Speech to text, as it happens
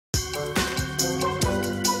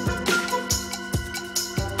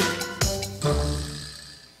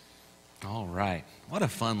What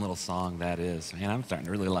a fun little song that is. Man, I'm starting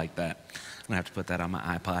to really like that. I'm going to have to put that on my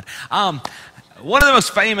iPod. One of the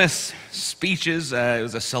most famous speeches, it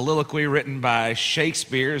was a soliloquy written by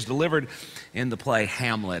Shakespeare, is delivered in the play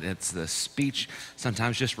Hamlet. It's the speech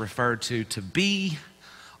sometimes just referred to be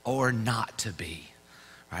or not to be.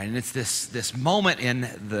 Right? And it's this moment in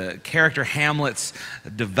the character Hamlet's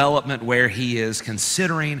development where he is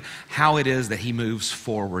considering how it is that he moves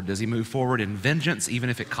forward. Does he move forward in vengeance, even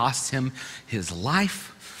if it costs him his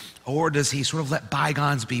life? Or does he sort of let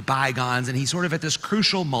bygones be bygones? And he's sort of at this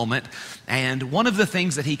crucial moment. And one of the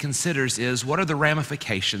things that he considers is, what are the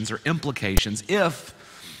ramifications or implications if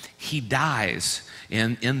he dies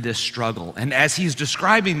in this struggle? And as he's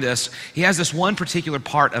describing this, he has this one particular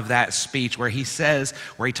part of that speech where he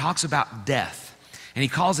talks about death. And he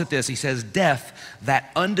calls it this, he says, "Death,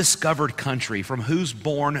 that undiscovered country from whose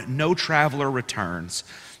bourne no traveler returns,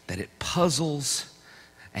 that it puzzles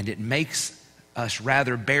and it makes us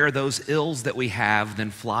rather bear those ills that we have than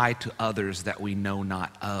fly to others that we know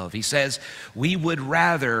not of." He says, we would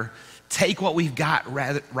rather take what we've got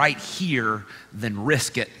right here than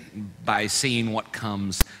risk it by seeing what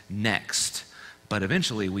comes next. But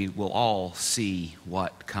eventually we will all see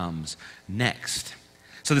what comes next.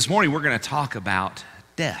 So this morning we're going to talk about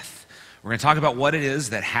death. We're going to talk about what it is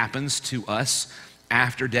that happens to us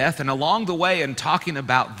after death. And along the way in talking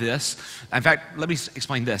about this, in fact, let me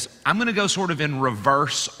explain this. I'm going to go sort of in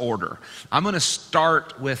reverse order. I'm going to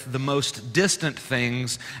start with the most distant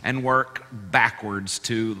things and work backwards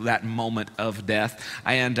to that moment of death.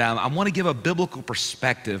 And I want to give a biblical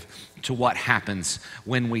perspective to what happens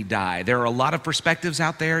when we die. There are a lot of perspectives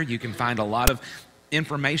out there. You can find a lot of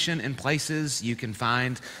information in places. You can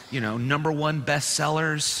find, #1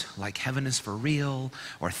 bestsellers like Heaven is for Real,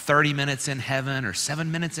 or 30 Minutes in Heaven, or 7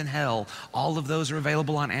 Minutes in Hell. All of those are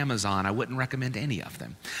available on Amazon. I wouldn't recommend any of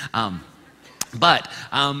them. But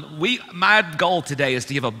my goal today is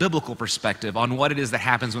to give a biblical perspective on what it is that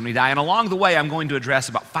happens when we die. And along the way, I'm going to address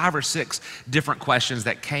about 5 or 6 different questions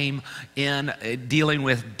that came in dealing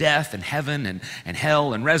with death and heaven and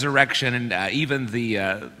hell and resurrection and even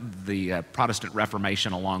the Protestant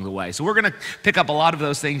Reformation along the way. So we're going to pick up a lot of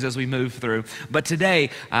those things as we move through. But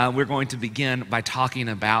today, we're going to begin by talking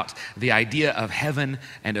about the idea of heaven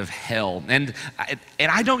and of hell. And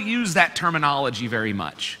I don't use that terminology very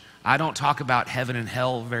much. I don't talk about heaven and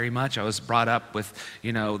hell very much. I was brought up with,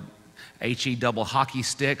 HE double hockey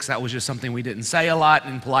sticks. That was just something we didn't say a lot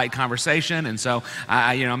in polite conversation. And so,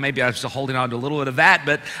 maybe I was still holding on to a little bit of that.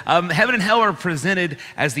 But heaven and hell are presented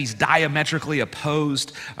as these diametrically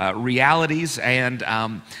opposed realities. And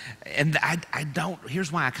I don't,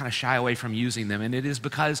 here's why I kind of shy away from using them. And it is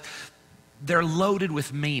because they're loaded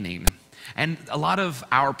with meaning. And a lot of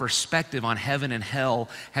our perspective on heaven and hell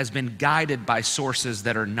has been guided by sources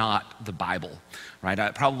that are not the Bible,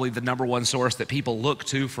 right? Probably the #1 source that people look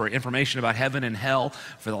to for information about heaven and hell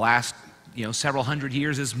for the last several hundred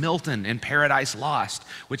years is Milton in Paradise Lost,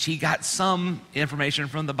 which he got some information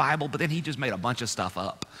from the Bible, but then he just made a bunch of stuff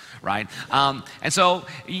up, right? And so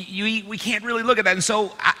we can't really look at that. And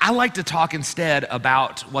so I like to talk instead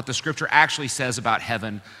about what the Scripture actually says about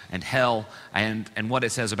heaven and hell and what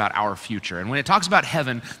it says about our future. And when it talks about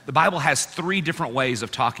heaven, the Bible has 3 different ways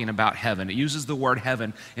of talking about heaven. It uses the word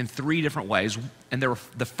heaven in 3 different ways, and they're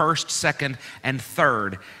the first, second, and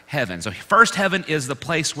third heaven. So first heaven is the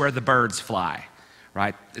place where the birds fly,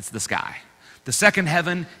 right? It's the sky. The second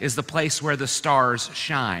heaven is the place where the stars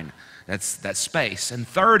shine. That's space. And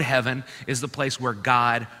third heaven is the place where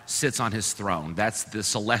God sits on his throne. That's the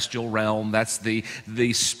celestial realm. That's the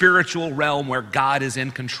spiritual realm where God is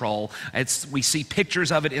in control. We see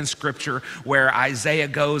pictures of it in Scripture where Isaiah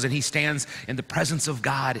goes and he stands in the presence of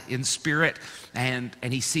God in spirit, and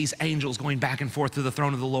he sees angels going back and forth to the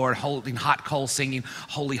throne of the Lord, holding hot coals, singing,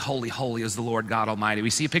 "Holy, holy, holy is the Lord God Almighty." We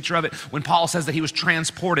see a picture of it when Paul says that he was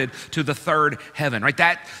transported to the third heaven, right?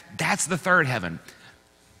 That's the third heaven.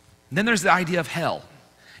 Then there's the idea of hell.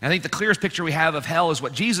 And I think the clearest picture we have of hell is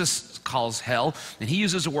what Jesus calls hell, and he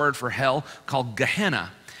uses a word for hell called Gehenna.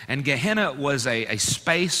 And Gehenna was a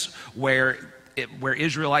space where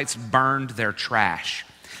Israelites burned their trash.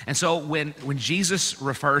 And so when Jesus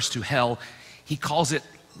refers to hell, he calls it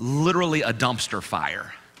literally a dumpster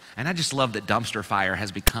fire. And I just love that dumpster fire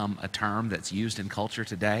has become a term that's used in culture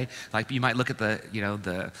today. Like you might look at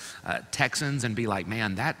the Texans and be like,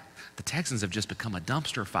 man, the Texans have just become a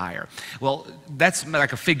dumpster fire. Well, that's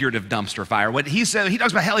like a figurative dumpster fire. What he said, he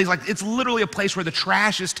talks about hell, he's like, it's literally a place where the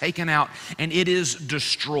trash is taken out and it is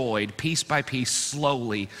destroyed piece by piece,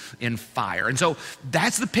 slowly in fire. And so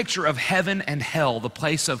that's the picture of heaven and hell, the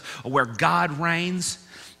place of where God reigns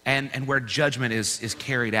and where judgment is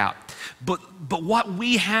carried out. But what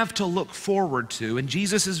we have to look forward to, and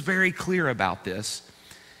Jesus is very clear about this,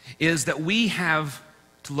 is that we have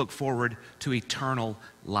to look forward to eternal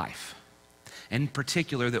life. In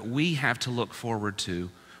particular, that we have to look forward to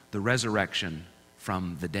the resurrection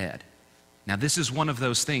from the dead. Now, this is one of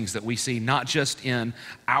those things that we see not just in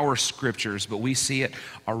our scriptures, but we see it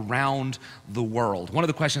around the world. One of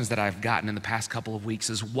the questions that I've gotten in the past couple of weeks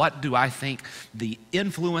is, what do I think the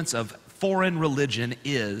influence of foreign religion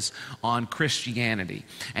is on Christianity?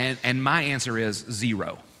 And my answer is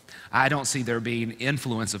zero. I don't see there being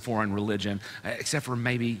influence of foreign religion, except for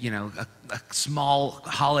maybe, a small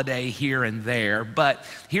holiday here and there. But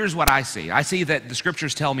here's what I see. I see that the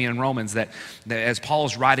scriptures tell me in Romans that as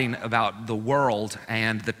Paul's writing about the world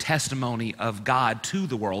and the testimony of God to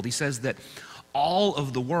the world, he says that all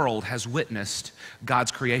of the world has witnessed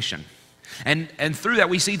God's creation. And through that,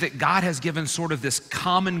 we see that God has given sort of this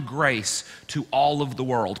common grace to all of the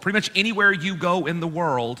world. Pretty much anywhere you go in the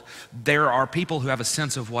world, there are people who have a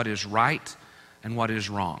sense of what is right and what is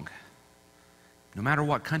wrong. No matter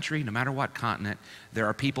what country, no matter what continent, there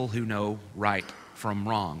are people who know right from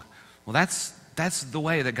wrong. Well, that's the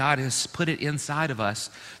way that God has put it inside of us,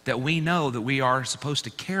 that we know that we are supposed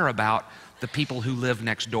to care about the people who live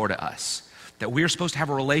next door to us, that we're supposed to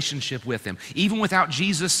have a relationship with them. Even without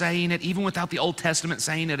Jesus saying it, even without the Old Testament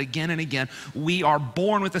saying it again and again, we are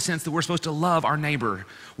born with the sense that we're supposed to love our neighbor.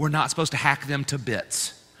 We're not supposed to hack them to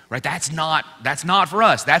bits, right? That's not for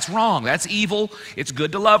us. That's wrong. That's evil. It's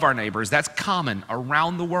good to love our neighbors. That's common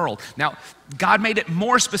around the world. Now, God made it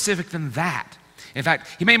more specific than that. In fact,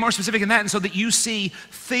 he made it more specific than that, and so that you see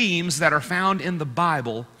themes that are found in the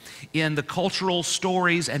Bible, in the cultural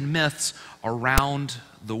stories and myths around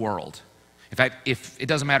the world. In fact, it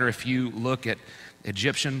doesn't matter if you look at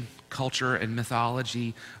Egyptian culture and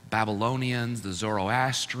mythology, Babylonians, the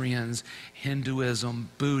Zoroastrians, Hinduism,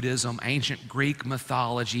 Buddhism, ancient Greek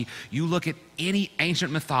mythology. You look at any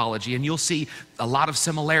ancient mythology and you'll see a lot of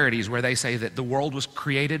similarities where they say that the world was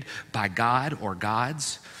created by God or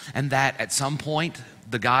gods, and that at some point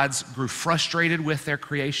the gods grew frustrated with their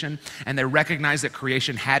creation and they recognized that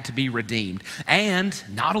creation had to be redeemed. And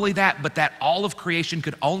not only that, but that all of creation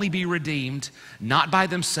could only be redeemed not by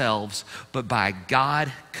themselves, but by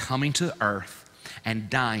God coming to earth and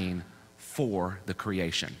dying for the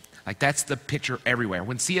creation. Like, that's the picture everywhere.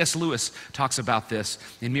 When C.S. Lewis talks about this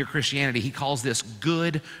in Mere Christianity, he calls this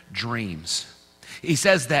good dreams. He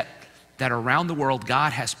says that around the world,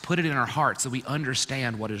 God has put it in our hearts that we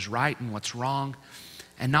understand what is right and what's wrong.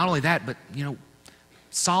 And not only that, but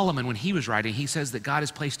Solomon, when he was writing, he says that God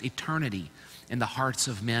has placed eternity in the hearts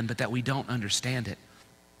of men, but that we don't understand it.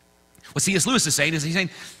 What C.S. Lewis is saying is he's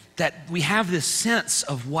saying that we have this sense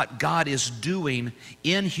of what God is doing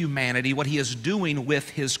in humanity, what he is doing with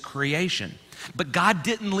his creation. But God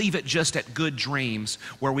didn't leave it just at good dreams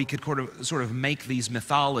where we could sort of make these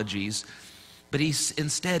mythologies, but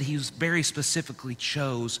instead he very specifically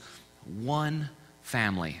chose one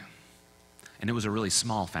family. And it was a really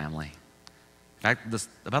small family. In fact,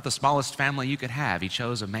 about the smallest family you could have. He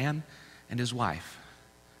chose a man and his wife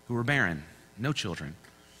who were barren, no children.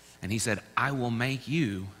 And he said, I will make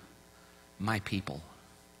you my people.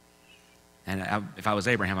 And if I was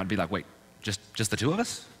Abraham, I'd be like, wait, just the two of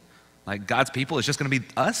us? Like, God's people is just going to be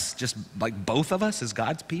us? Just like both of us as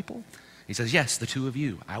God's people? He says, yes, the two of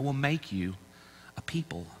you. I will make you a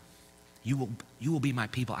people. You will be my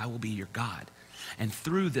people. I will be your God. And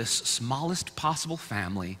through this smallest possible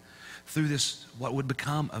family, through this what would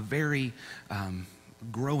become a very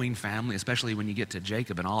growing family, especially when you get to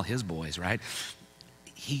Jacob and all his boys, right?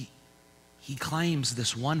 He claims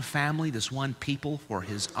this one family, this one people for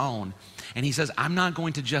his own. And he says, I'm not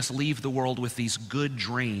going to just leave the world with these good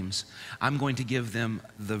dreams. I'm going to give them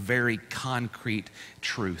the very concrete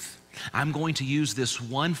truth. I'm going to use this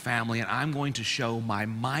one family and I'm going to show my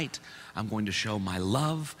might. I'm going to show my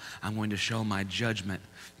love. I'm going to show my judgment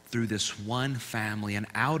through this one family. And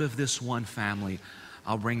out of this one family,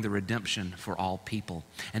 I'll bring the redemption for all people.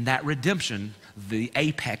 And that redemption, the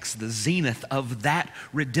apex, the zenith of that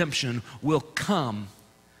redemption will come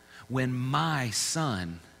when my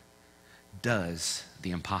son does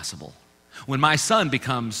the impossible. When my son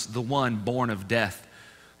becomes the one born of death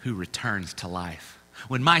who returns to life.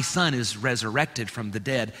 When my son is resurrected from the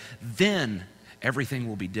dead, then everything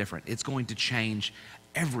will be different. It's going to change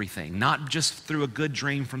everything, not just through a good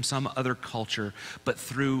dream from some other culture, but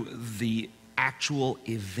through the actual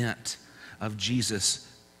event of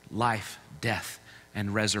Jesus' life, death,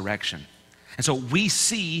 and resurrection. And so we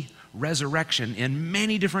see resurrection in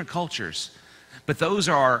many different cultures, But those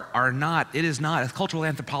are not, it is not, a cultural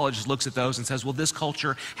anthropologist looks at those and says, well, this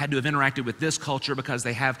culture had to have interacted with this culture because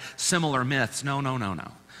they have similar myths. No, no, no,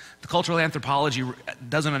 no. The cultural anthropology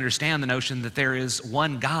doesn't understand the notion that there is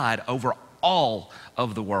one God over all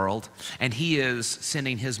of the world, and he is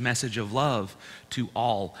sending his message of love to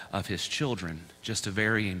all of his children, just to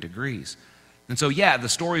varying degrees. And so, yeah, the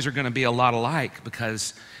stories are going to be a lot alike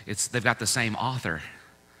because they've got the same author.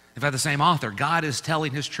 They've got the same author. God is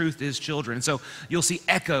telling his truth to his children. And so you'll see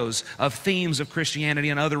echoes of themes of Christianity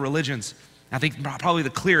and other religions. I think probably the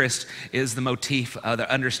clearest is the motif,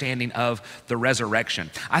 the understanding of the resurrection.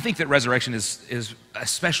 I think that resurrection is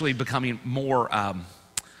especially becoming more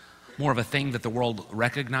of a thing that the world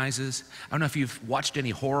recognizes. I don't know if you've watched any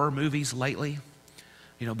horror movies lately,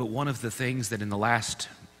 but one of the things that in the last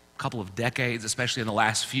couple of decades, especially in the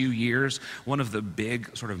last few years, one of the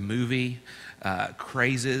big sort of movie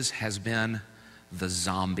crazes has been the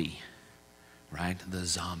zombie, right? The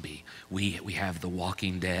zombie. We have The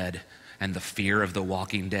Walking Dead and the fear of The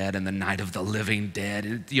Walking Dead and the Night of the Living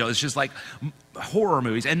Dead. It's just like horror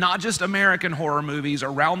movies, and not just American horror movies.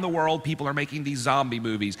 Around the world, people are making these zombie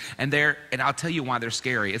movies, and I'll tell you why they're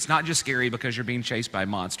scary. It's not just scary because you're being chased by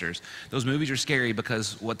monsters. Those movies are scary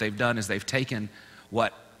because what they've done is they've taken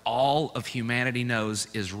what all of humanity knows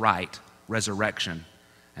is right, resurrection,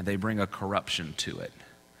 and they bring a corruption to it,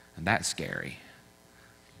 and that's scary.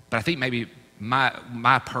 But I think maybe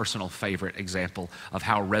my personal favorite example of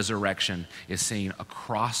how resurrection is seen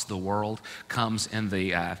across the world comes in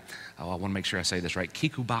the, I want to make sure I say this right,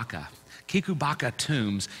 Kikubaka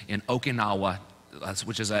tombs in Okinawa,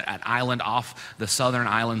 which is an island off the southern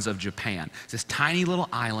islands of Japan. It's this tiny little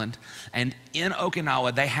island, and in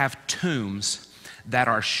Okinawa they have tombs that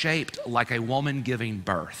are shaped like a woman giving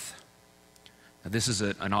birth. Now, this is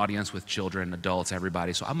an audience with children, adults,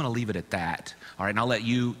 everybody, so I'm going to leave it at that. All right, and I'll let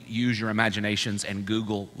you use your imaginations and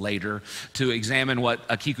Google later to examine what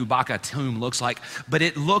a Kikubaka tomb looks like. But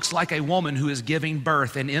it looks like a woman who is giving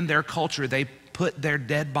birth, and in their culture, they put their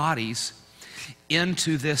dead bodies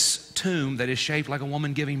into this tomb that is shaped like a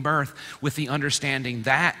woman giving birth, with the understanding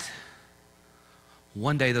that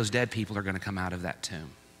one day those dead people are going to come out of that tomb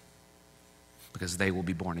because they will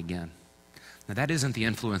be born again. Now, that isn't the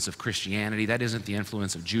influence of Christianity. That isn't the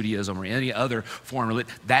influence of Judaism or any other form of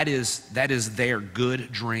religion. That is their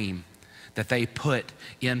good dream that they put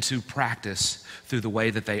into practice through the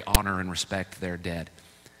way that they honor and respect their dead.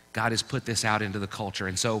 God has put this out into the culture.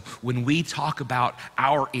 And so when we talk about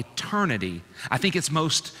our eternity, I think it's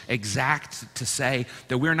most exact to say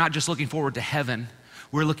that we're not just looking forward to heaven,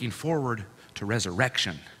 we're looking forward to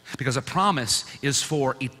resurrection. Because a promise is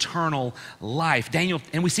for eternal life. Daniel,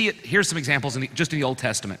 and we see it, here's some examples just in the Old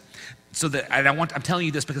Testament. I'm telling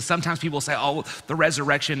you this because sometimes people say, oh, the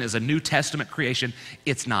resurrection is a New Testament creation.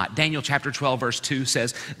 It's not. Daniel chapter 12, verse 2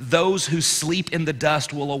 says, those who sleep in the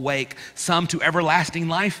dust will awake, some to everlasting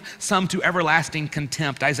life, some to everlasting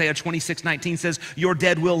contempt. Isaiah 26:19 says, your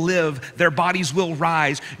dead will live, their bodies will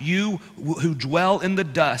rise. You who dwell in the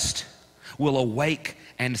dust will awake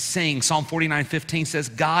and sing. Psalm 49:15 says,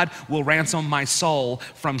 God will ransom my soul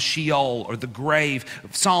from Sheol, or the grave.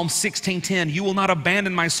 Psalm 16:10, you will not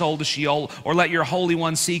abandon my soul to Sheol or let your Holy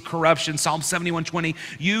One see corruption. Psalm 71:20,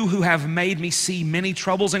 you who have made me see many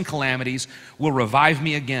troubles and calamities will revive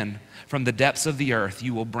me again. From the depths of the earth,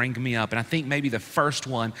 you will bring me up. And I think maybe the first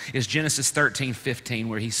one is Genesis 13:15,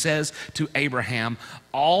 where he says to Abraham,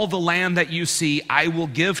 all the land that you see, I will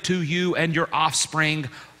give to you and your offspring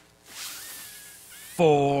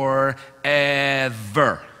forever.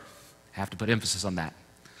 I have to put emphasis on that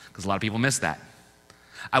because a lot of people miss that.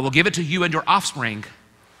 I will give it to you and your offspring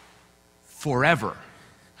forever.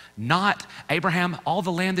 Not, Abraham, all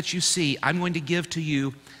the land that you see, I'm going to give to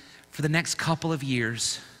you for the next couple of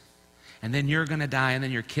years, and then you're going to die, and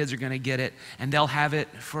then your kids are going to get it, and they'll have it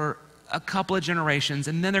for a couple of generations,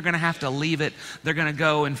 and then they're going to have to leave it. They're going to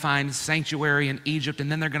go and find sanctuary in Egypt,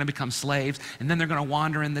 and then they're going to become slaves, and then they're going to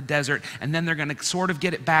wander in the desert, and then they're going to sort of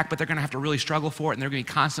get it back, but they're going to have to really struggle for it, and they're going to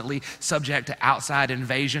be constantly subject to outside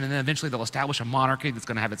invasion, and then eventually they'll establish a monarchy that's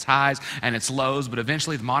going to have its highs and its lows, but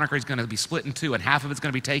eventually the monarchy is going to be split in two, and half of it's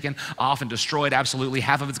going to be taken off and destroyed absolutely,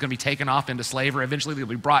 half of it's going to be taken off into slavery. Eventually they'll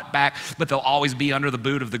be brought back, but they'll always be under the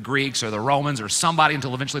boot of the Greeks or the Romans or somebody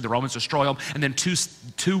until eventually the Romans destroy them, and then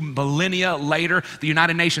two millennia later, the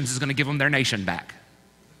United Nations is going to give them their nation back.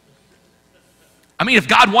 I mean, if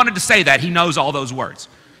God wanted to say that, he knows all those words.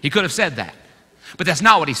 He could have said that. But that's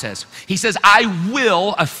not what he says. He says, I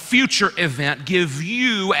will, a future event, give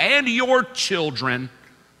you and your children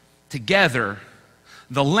together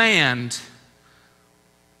the land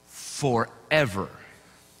forever.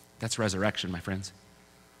 That's resurrection, my friends.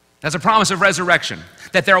 That's a promise of resurrection,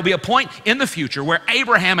 that there will be a point in the future where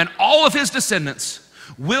Abraham and all of his descendants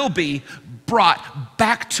will be brought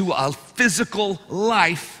back to a physical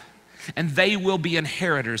life, and they will be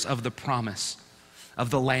inheritors of the promise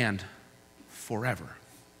of the land forever.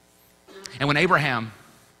 And when Abraham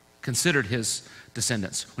considered his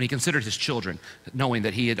descendants, when he considered his children, knowing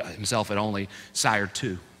that he himself had only sired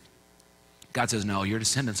 2, God says, no, your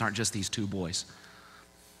descendants aren't just these 2 boys.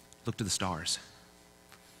 Look to the stars.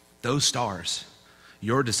 Those stars,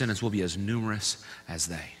 your descendants will be as numerous as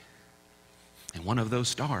they. And one of those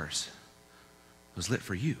stars was lit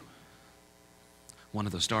for you. One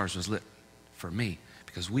of those stars was lit for me,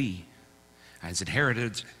 because we, as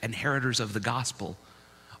inheritors of the gospel,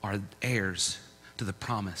 are heirs to the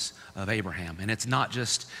promise of Abraham. And it's not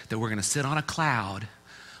just that we're going to sit on a cloud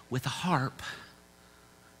with a harp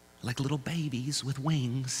like little babies with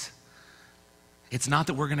wings. It's not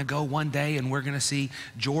that we're going to go one day and we're going to see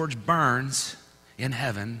George Burns in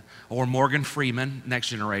heaven or Morgan Freeman, next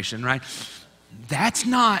generation, right? That's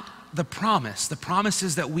not the promise. The promise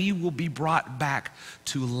is that we will be brought back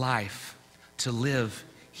to life, to live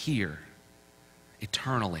here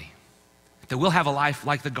eternally. That we'll have a life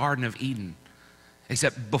like the Garden of Eden,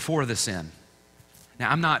 except before the sin.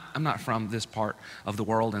 Now, I'm not from this part of the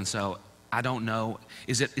world, and so I don't know.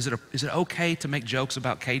 Is it okay to make jokes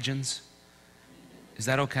about Cajuns? Is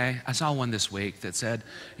that okay? I saw one this week that said,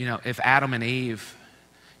 if Adam and Eve,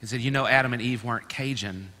 it said, Adam and Eve weren't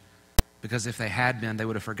Cajun because if they had been, they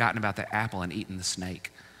would have forgotten about the apple and eaten the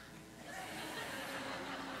snake.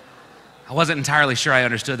 I wasn't entirely sure I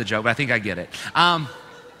understood the joke, but I think I get it.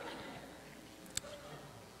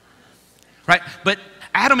 Right? But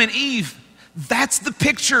Adam and Eve, that's the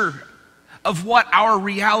picture of what our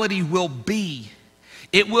reality will be.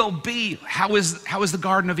 It will be, how is the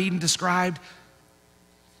Garden of Eden described?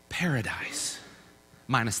 Paradise,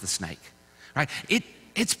 minus the snake, right?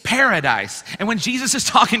 It's paradise. And when Jesus is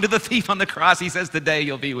talking to the thief on the cross, he says, today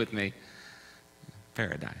you'll be with me.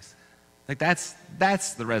 Paradise. Like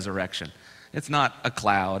that's the resurrection. It's not a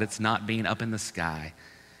cloud. It's not being up in the sky.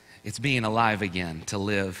 It's being alive again to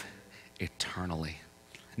live eternally.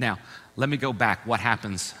 Now, let me go back. What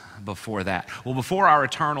happens before that? Well, before our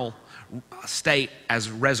eternal state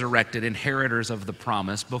as resurrected inheritors of the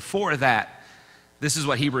promise, before that, this is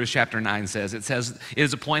what Hebrews chapter 9 says. It says, it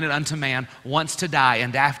is appointed unto man once to die,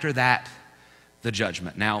 and after that, the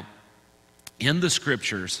judgment. Now, in the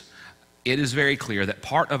scriptures, it is very clear that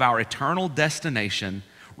part of our eternal destination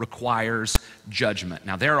requires judgment.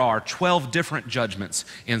 Now, there are 12 different judgments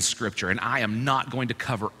in scripture, and I am not going to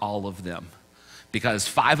cover all of them, because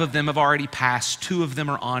 5 of them have already passed, 2 of them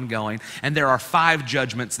are ongoing, and there are 5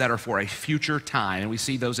 judgments that are for a future time, and we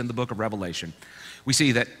see those in the book of Revelation. We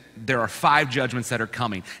see that there are 5 judgments that are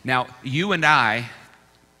coming. Now, you and I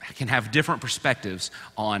can have different perspectives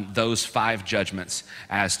on those 5 judgments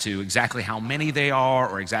as to exactly how many they are,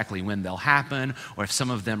 or exactly when they'll happen, or if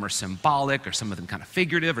some of them are symbolic, or some of them kind of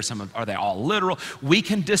figurative, or are they all literal. We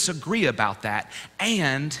can disagree about that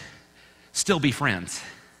and still be friends.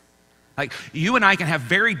 Like, you and I can have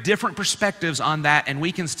very different perspectives on that, and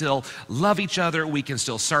we can still love each other, we can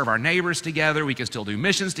still serve our neighbors together, we can still do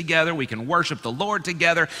missions together, we can worship the Lord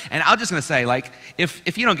together. And I'm just going to say, like,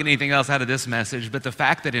 if you don't get anything else out of this message, but the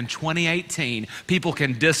fact that in 2018, people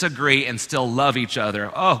can disagree and still love each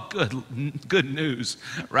other, oh, good news,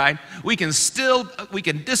 right? We can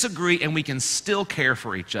disagree and we can still care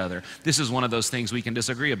for each other. This is one of those things we can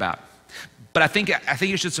disagree about. But I think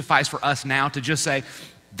it should suffice for us now to just say,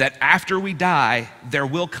 that after we die, there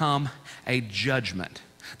will come a judgment.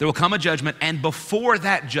 There will come a judgment, and before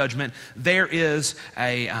that judgment, there is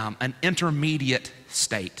an intermediate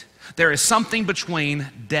state. There is something between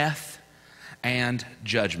death and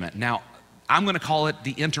judgment. Now, I'm going to call it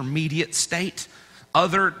the intermediate state.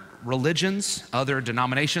 Other religions, other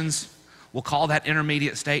denominations will call that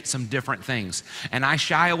intermediate state some different things. And I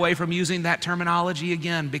shy away from using that terminology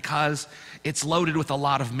again because it's loaded with a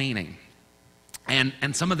lot of meaning.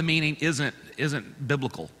 And some of the meaning isn't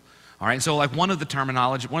biblical. All right, so like one of the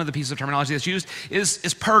pieces of terminology that's used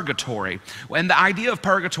is purgatory. And the idea of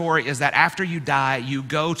purgatory is that after you die, you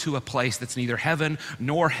go to a place that's neither heaven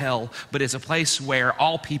nor hell, but it's a place where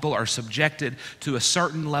all people are subjected to a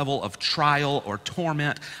certain level of trial or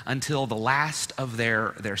torment until the last of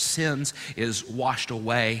their sins is washed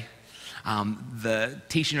away. The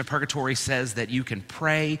teaching of purgatory says that you can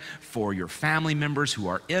pray for your family members who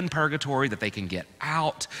are in purgatory, that they can get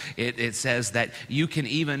out. It says that you can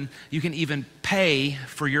even pay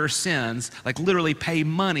for your sins, like literally pay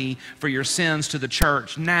money for your sins to the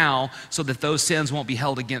church now so that those sins won't be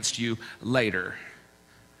held against you later.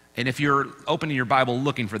 And if you're opening your Bible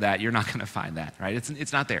looking for that, you're not going to find that, right?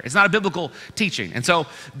 It's not there. It's not a biblical teaching. And so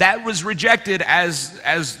that was rejected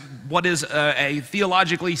as what is a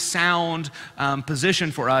theologically sound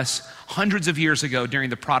position for us hundreds of years ago during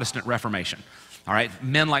the Protestant Reformation. All right,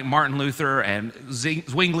 men like Martin Luther and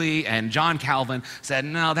Zwingli and John Calvin said,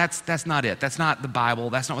 no, that's not it. That's not the Bible.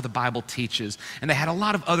 That's not what the Bible teaches. And they had a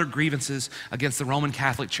lot of other grievances against the Roman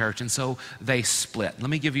Catholic Church, and so they split. Let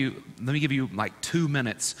me give you like 2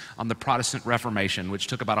 minutes on the Protestant Reformation, which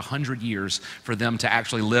took about 100 years for them to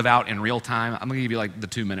actually live out in real time. I'm going to give you like the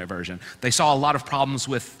 2-minute version. They saw a lot of problems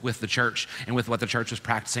with the church and with what the church was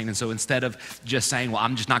practicing, and so instead of just saying, well,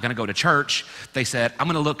 I'm just not going to go to church, they said, I'm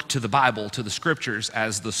going to look to the Bible, to the Scriptures,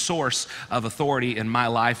 as the source of authority in my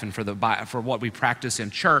life and for what we practice in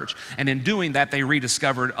church. And in doing that, they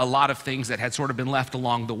rediscovered a lot of things that had sort of been left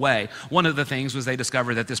along the way. One of the things was they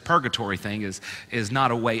discovered that this purgatory thing is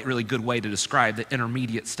not a really good way to describe the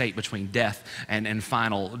intermediate state between death and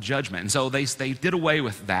final judgment. And so they did away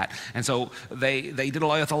with that. And so they did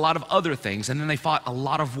away with a lot of other things. And then they fought a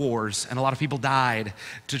lot of wars, and a lot of people died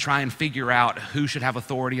to try and figure out who should have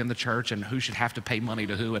authority in the church and who should have to pay money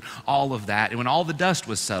to who and all of that. And when all the dust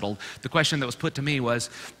was settled, the question that was put to me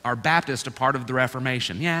was, are Baptists a part of the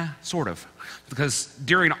Reformation? Yeah, sort of. Because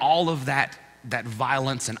during all of that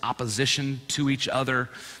violence and opposition to each other,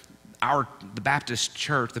 the Baptist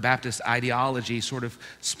church, the Baptist ideology sort of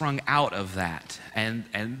sprung out of that. And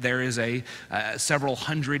there is several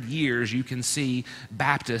hundred years you can see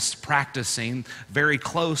Baptists practicing very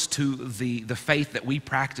close to the faith that we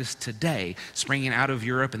practice today, springing out of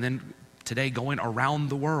Europe and then today going around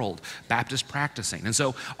the world, Baptist practicing. And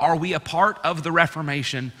so are we a part of the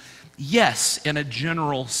Reformation? Yes, in a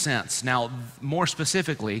general sense. Now, more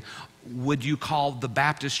specifically, would you call the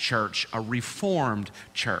Baptist church a Reformed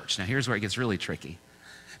church? Now, here's where it gets really tricky.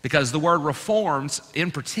 Because the word Reformed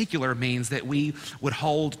in particular means that we would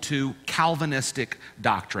hold to Calvinistic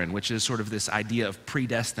doctrine, which is sort of this idea of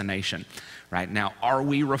predestination. Right? Now, are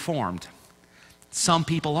we Reformed? Some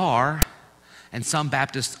people are, and some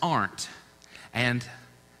Baptists aren't. And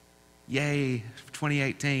yay,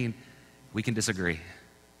 2018, we can disagree.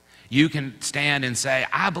 You can stand and say,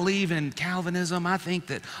 I believe in Calvinism. I think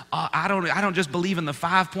that I don't just believe in the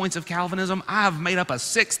 5 points of Calvinism. I've made up a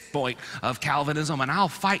 6th point of Calvinism, and I'll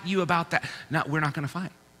fight you about that. No, we're not going to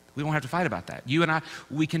fight. We don't have to fight about that. You and I,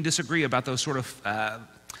 we can disagree about those sort of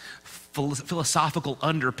philosophical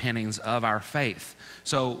underpinnings of our faith.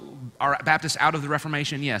 So are Baptists out of the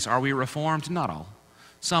Reformation? Yes. Are we Reformed? Not all.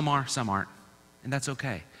 Some are, some aren't. And that's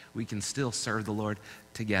okay. We can still serve the Lord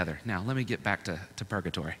together. Now, let me get back to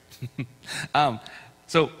purgatory.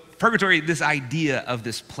 So purgatory, this idea of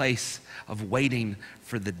this place of waiting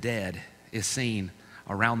for the dead, is seen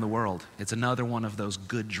around the world. It's another one of those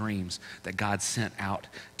good dreams that God sent out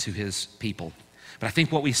to his people. But I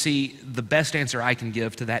think what we see, the best answer I can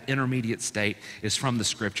give to that intermediate state is from the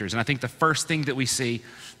Scriptures. And I think the first thing that we see,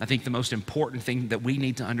 I think the most important thing that we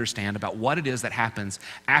need to understand about what it is that happens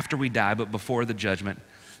after we die but before the judgment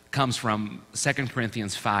comes from 2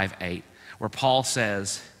 Corinthians 5:8, where Paul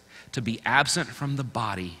says, to be absent from the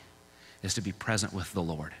body is to be present with the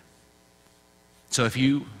Lord. So if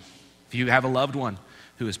you have a loved one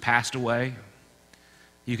who has passed away,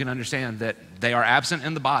 you can understand that they are absent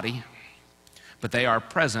in the body, but they are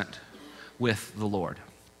present with the Lord.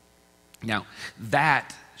 Now,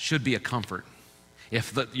 that should be a comfort.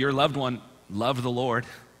 If your loved one loved the Lord,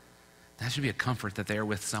 that should be a comfort that they're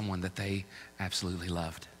with someone that they absolutely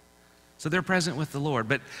loved. So they're present with the Lord.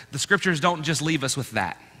 But the Scriptures don't just leave us with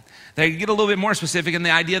that. They get a little bit more specific in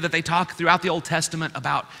the idea that they talk throughout the Old Testament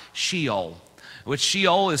about Sheol, which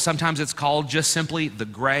Sheol is sometimes it's called just simply the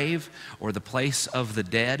grave or the place of the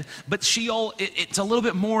dead. But Sheol, it's a little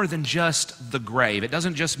bit more than just the grave. It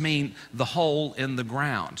doesn't just mean the hole in the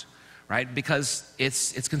ground, right? Because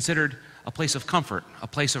it's considered a place of comfort, a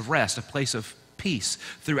place of rest, a place of peace.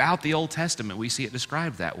 Throughout the Old Testament, we see it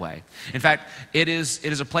described that way. In fact, it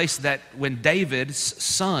is a place that when David's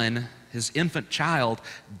son, his infant child,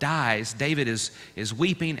 dies, David is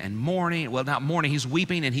weeping and mourning. Well, not mourning, he's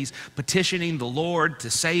weeping and he's petitioning the Lord to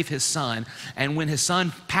save his son. And when his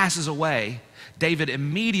son passes away, David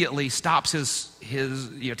immediately stops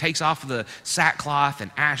takes off the sackcloth and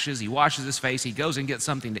ashes. He washes his face. He goes and gets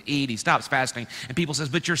something to eat. He stops fasting. And people says,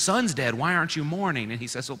 but your son's dead. Why aren't you mourning? And he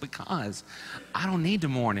says, well, because I don't need to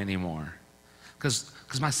mourn anymore. Because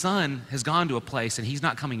my son has gone to a place and he's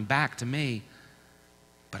not coming back to me,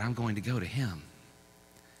 but I'm going to go to him.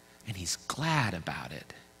 And he's glad about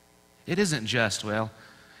it. It isn't just, well,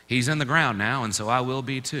 he's in the ground now and so I will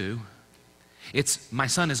be too. It's my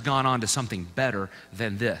son has gone on to something better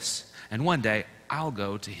than this. And one day I'll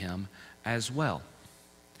go to him as well.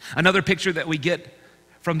 Another picture that we get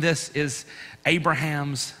from this is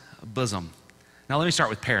Abraham's bosom. Now let me start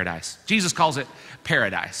with paradise. Jesus calls it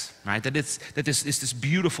paradise, right? That it's this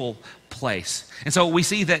beautiful place. And so we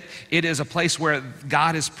see that it is a place where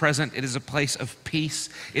God is present. It is a place of peace.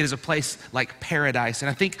 It is a place like paradise.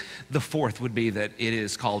 And I think the fourth would be that it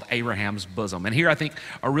is called Abraham's bosom. And here I think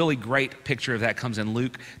a really great picture of that comes in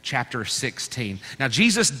Luke chapter 16. Now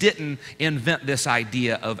Jesus didn't invent this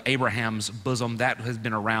idea of Abraham's bosom. That has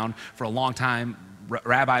been around for a long time.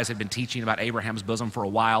 Rabbis had been teaching about Abraham's bosom for a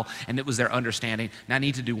while, and it was their understanding. Now I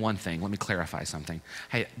need to do one thing. Let me clarify something.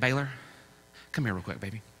 Hey, Baylor, come here real quick,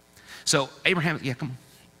 baby. So Abraham, yeah, come on.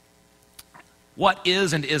 What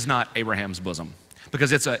is and is not Abraham's bosom?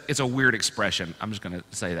 Because it's a weird expression. I'm just going to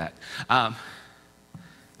say that. There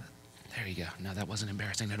you go. No, that wasn't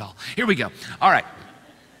embarrassing at all. Here we go. All right.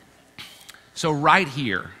 So right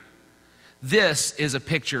here, this is a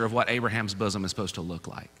picture of what Abraham's bosom is supposed to look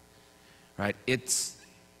like. Right? It's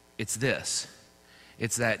this.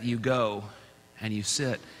 It's that you go and you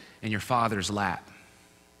sit in your father's lap.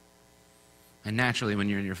 And naturally, when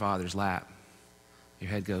you're in your father's lap, your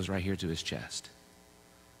head goes right here to his chest.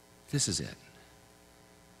 This is it.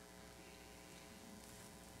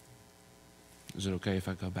 Is it okay if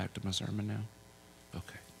I go back to my sermon now?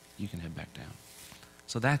 Okay, you can head back down.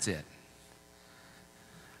 So that's it.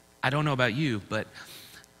 I don't know about you, but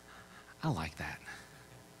I like that.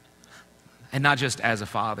 And not just as a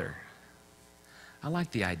father. I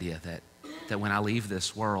like the idea that when I leave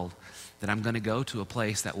this world, that I'm going to go to a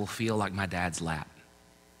place that will feel like my dad's lap.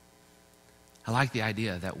 I like the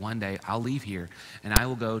idea that one day I'll leave here and I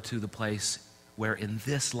will go to the place where in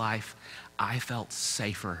this life I felt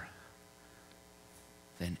safer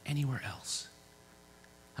than anywhere else.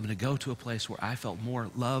 I'm going to go to a place where I felt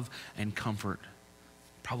more love and comfort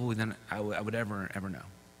probably than I would ever know.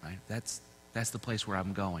 Right? That's the place where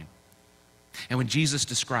I'm going. And when Jesus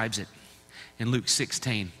describes it in Luke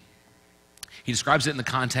 16, he describes it in the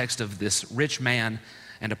context of this rich man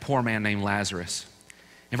and a poor man named Lazarus.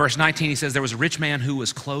 In verse 19, he says, there was a rich man who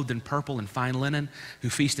was clothed in purple and fine linen, who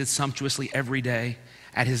feasted sumptuously every day.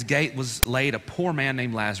 At his gate was laid a poor man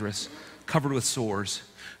named Lazarus, covered with sores,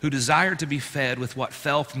 who desired to be fed with what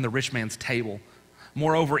fell from the rich man's table.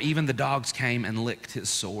 Moreover, even the dogs came and licked his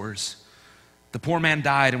sores. The poor man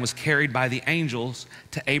died and was carried by the angels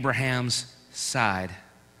to Abraham's side.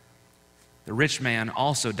 The rich man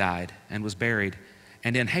also died and was buried,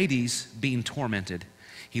 and in Hades being tormented.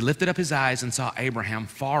 He lifted up his eyes and saw Abraham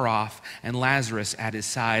far off and Lazarus at his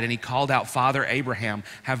side. And he called out, Father Abraham,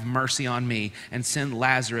 have mercy on me, and send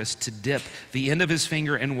Lazarus to dip the end of his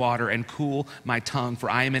finger in water and cool my tongue, for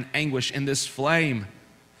I am in anguish in this flame.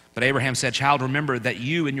 But Abraham said, Child, remember that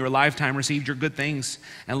you in your lifetime received your good things,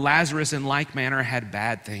 and Lazarus in like manner had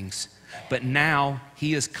bad things. But now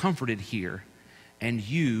he is comforted here, and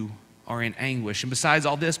you are in anguish. And besides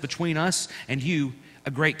all this, between us and you,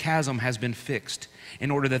 a great chasm has been fixed,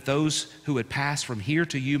 in order that those who would pass from here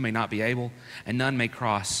to you may not be able, and none may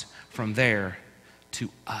cross from there to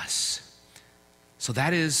us. So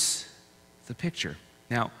that is the picture.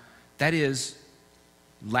 Now, that is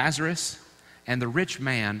Lazarus and the rich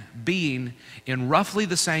man being in roughly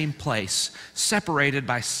the same place, separated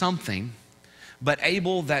by something, but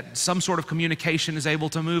able that some sort of communication is able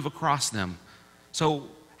to move across them. So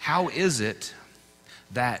how is it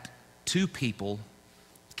that two people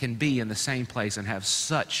can be in the same place and have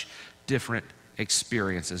such different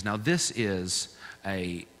experiences? Now this is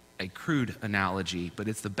a crude analogy, but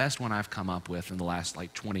it's the best one I've come up with in the last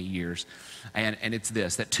 20 years. And it's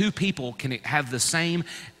this, that two people can have the same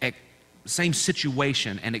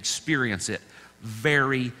situation and experience it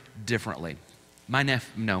very differently.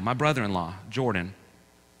 My brother-in-law, Jordan,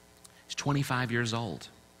 is 25 years old,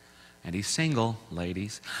 and he's single,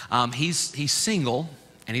 ladies. He's single,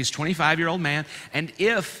 and he's a 25-year-old man, and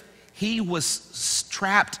if he was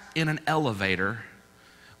trapped in an elevator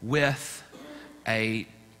with a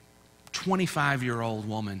 25-year-old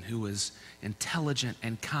woman who was intelligent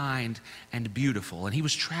and kind and beautiful, and he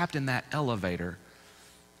was trapped in that elevator,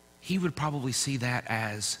 he would probably see that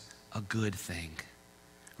as a good thing,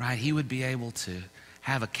 right? He would be able to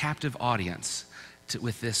have a captive audience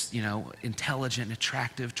with this, intelligent,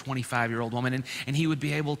 attractive 25-year-old woman. And he would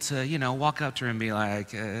be able to, walk up to her and be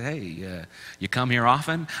like, hey, you come here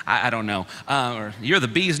often? I don't know. Or you're the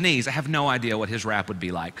bee's knees. I have no idea what his rap would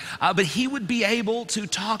be like. But he would be able to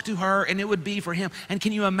talk to her, and it would be for him. And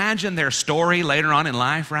can you imagine their story later on in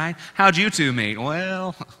life, right? How'd you two meet?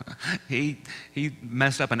 Well, he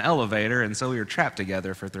messed up an elevator, and so we were trapped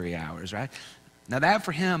together for 3 hours, right? Now that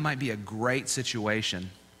for him might be a great situation.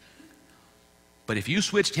 But if you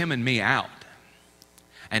switched him and me out,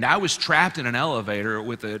 and I was trapped in an elevator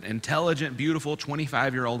with an intelligent, beautiful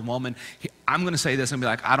 25-year-old woman, I'm going to say this and be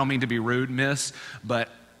like, I don't mean to be rude, miss, but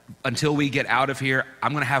until we get out of here,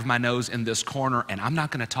 I'm going to have my nose in this corner, and I'm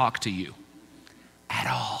not going to talk to you at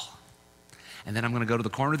all. And then I'm going to go to the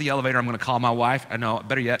corner of the elevator. I'm going to call my wife. I know,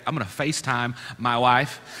 better yet, I'm going to FaceTime my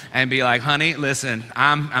wife and be like, honey, listen,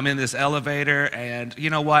 I'm in this elevator, and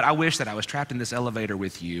you know what? I wish that I was trapped in this elevator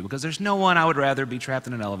with you, because there's no one I would rather be trapped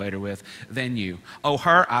in an elevator with than you. Oh,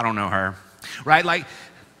 her? I don't know her. Right? Like,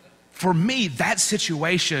 for me, that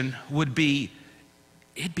situation it'd be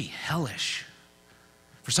hellish.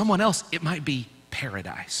 For someone else, it might be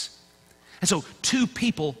paradise. And so two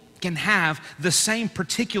people can have the same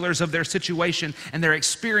particulars of their situation, and their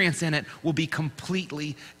experience in it will be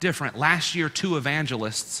completely different. Last year, 2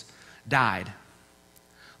 evangelists died.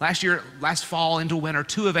 Last fall into winter,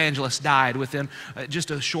 2 evangelists died within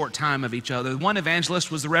just a short time of each other. One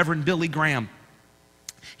evangelist was the Reverend Billy Graham.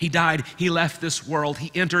 He died, he left this world,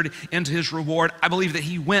 he entered into his reward. I believe that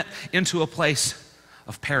he went into a place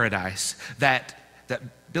of paradise, that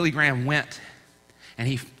Billy Graham went and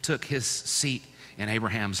he took his seat in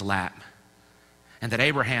Abraham's lap. And that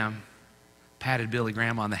Abraham patted Billy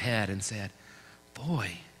Graham on the head and said,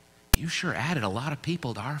 boy, you sure added a lot of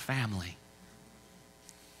people to our family.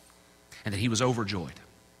 And that he was overjoyed.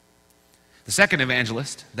 The second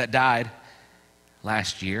evangelist that died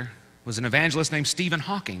last year was an evangelist named Stephen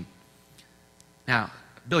Hawking. Now,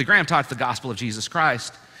 Billy Graham taught the gospel of Jesus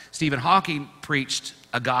Christ. Stephen Hawking preached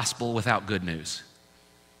a gospel without good news.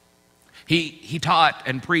 He taught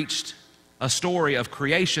and preached a story of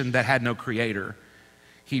creation that had no creator.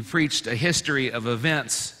 He preached a history of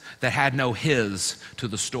events that had no his to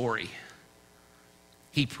the story.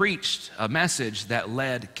 He preached a message that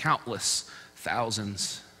led countless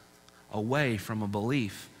thousands away from a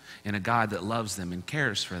belief in a God that loves them and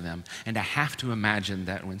cares for them. And I have to imagine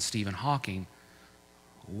that when Stephen Hawking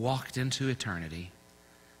walked into eternity,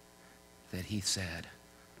 that he said,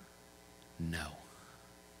 no.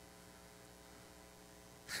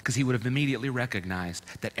 Because he would have immediately recognized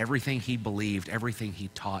that everything he believed, everything he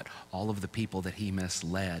taught, all of the people that he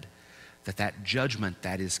misled, that judgment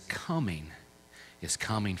that is coming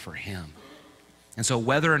for him. And so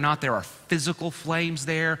whether or not there are physical flames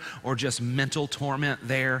there or just mental torment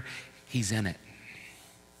there, he's in it.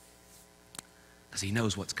 Because he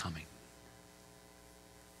knows what's coming.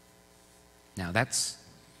 Now that's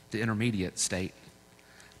the intermediate state.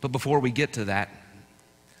 But before we get to that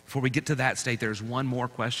state, there's one more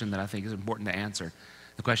question that I think is important to answer.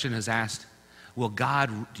 The question is asked,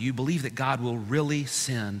 do you believe that God will really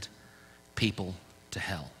send people to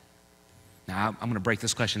hell? Now, I'm going to break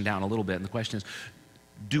this question down a little bit, and the question is,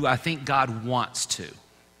 do I think God wants to?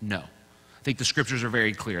 No. I think the scriptures are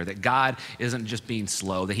very clear that God isn't just being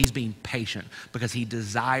slow, that he's being patient because he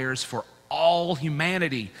desires for all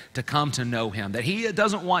humanity to come to know him, that he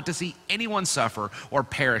doesn't want to see anyone suffer or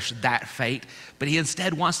perish that fate, but he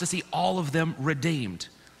instead wants to see all of them redeemed.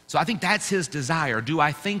 So I think that's his desire. Do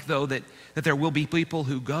I think, though, that there will be people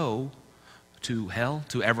who go to hell,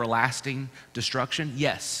 to everlasting destruction?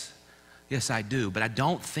 Yes. Yes, I do. But I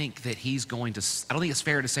don't think that I don't think it's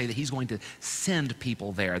fair to say that he's going to send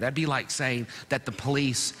people there. That'd be like saying that the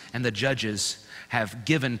police and the judges have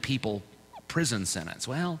given people a prison sentence.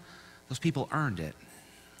 Well, those people earned it.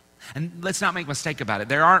 And let's not make a mistake about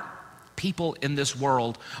it. People in this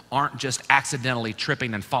world aren't just accidentally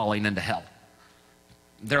tripping and falling into hell.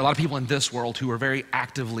 There are a lot of people in this world who are very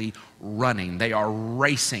actively running. They are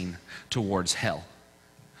racing towards hell.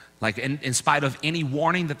 Like in spite of any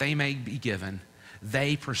warning that they may be given,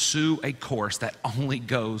 they pursue a course that only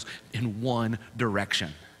goes in one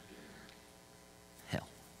direction. Hell.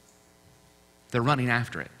 They're running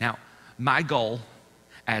after it. Now, my goal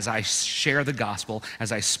as I share the gospel,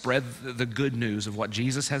 as I spread the good news of what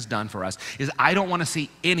Jesus has done for us, is I don't want to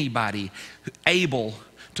see anybody able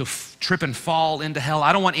to trip and fall into hell.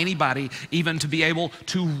 I don't want anybody even to be able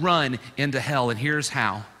to run into hell, and here's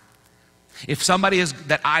how. If somebody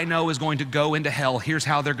that I know is going to go into hell, here's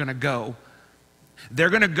how they're going to go. They're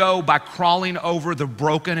going to go by crawling over the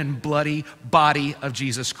broken and bloody body of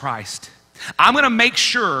Jesus Christ. I'm going to make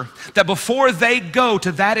sure that before they go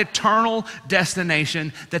to that eternal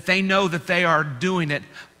destination, that they know that they are doing it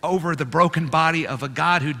over the broken body of a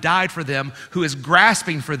God who died for them, who is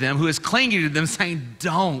grasping for them, who is clinging to them, saying,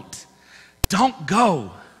 don't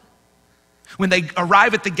go. When they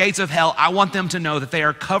arrive at the gates of hell, I want them to know that they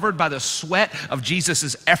are covered by the sweat of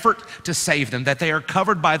Jesus' effort to save them, that they are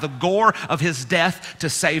covered by the gore of his death to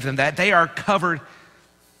save them, that they are covered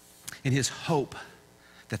in his hope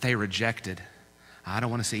that they rejected. I don't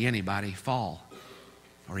want to see anybody fall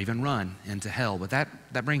or even run into hell. But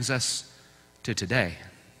that brings us to today.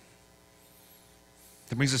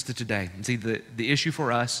 That brings us to today. And see, the issue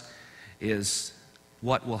for us is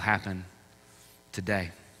what will happen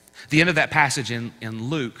today. The end of that passage in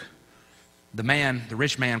Luke, the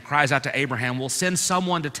rich man cries out to Abraham, well, send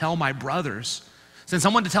someone to tell my brothers. Send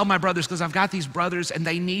someone to tell my brothers, because I've got these brothers and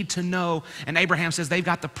they need to know. And Abraham says they've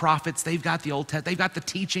got the prophets, they've got the Old Testament, they've got the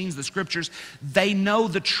teachings, the scriptures. They know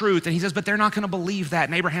the truth. And he says, but they're not going to believe that.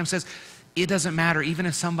 And Abraham says, it doesn't matter. Even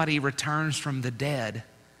if somebody returns from the dead,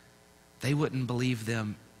 they wouldn't believe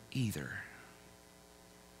them either.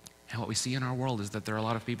 And what we see in our world is that there are a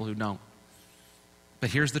lot of people who don't.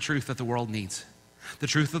 But here's the truth that the world needs. The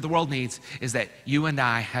truth that the world needs is that you and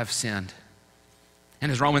I have sinned.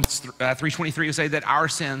 And as Romans 3:23 will say, that our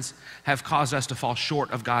sins have caused us to fall short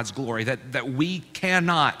of God's glory, that we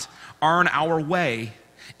cannot earn our way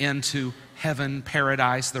into heaven,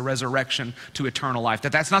 paradise, the resurrection, to eternal life.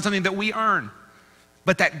 That's not something that we earn,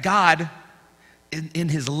 but that God, in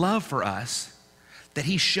his love for us, that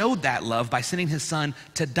he showed that love by sending his son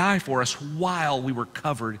to die for us while we were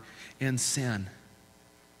covered in sin.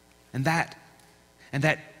 And that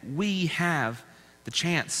we have the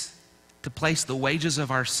chance to place the wages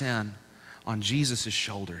of our sin on Jesus'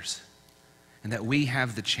 shoulders, and that we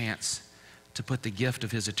have the chance to put the gift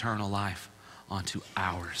of his eternal life onto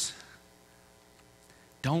ours.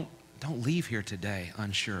 Don't leave here today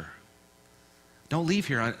unsure. Don't leave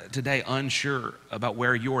here today unsure about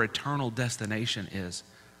where your eternal destination is.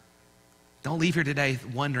 Don't leave here today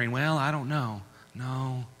wondering, well, I don't know.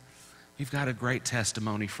 No, we've got a great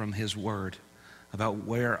testimony from his word about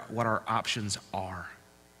what our options are.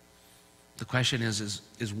 The question is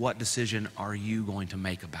what decision are you going to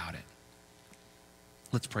make about it?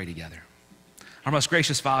 Let's pray together. Our most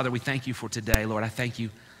gracious Father, we thank you for today. Lord, I thank you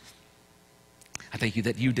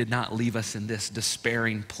that you did not leave us in this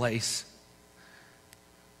despairing place,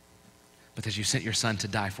 but that you sent your son to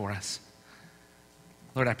die for us.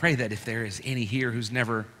 Lord, I pray that if there is any here who's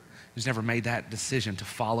never made that decision to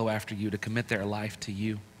follow after you, to commit their life to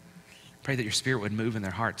you, pray that your Spirit would move in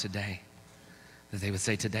their heart today, that they would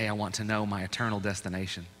say, today I want to know my eternal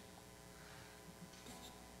destination.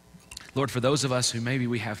 Lord, for those of us who maybe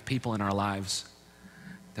we have people in our lives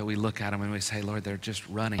that we look at them and we say, Lord, they're just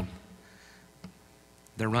running.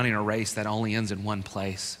 They're running a race that only ends in one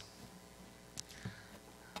place.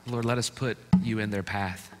 Lord, let us put you in their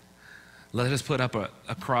path. Let us put up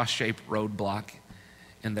a cross-shaped roadblock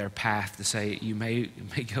in their path to say, you may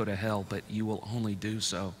go to hell, but you will only do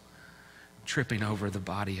so tripping over the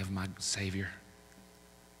body of my Savior.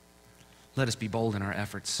 Let us be bold in our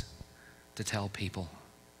efforts to tell people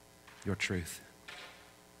your truth.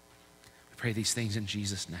 We pray these things in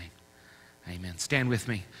Jesus' name. Amen. Stand with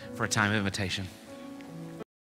me for a time of invitation.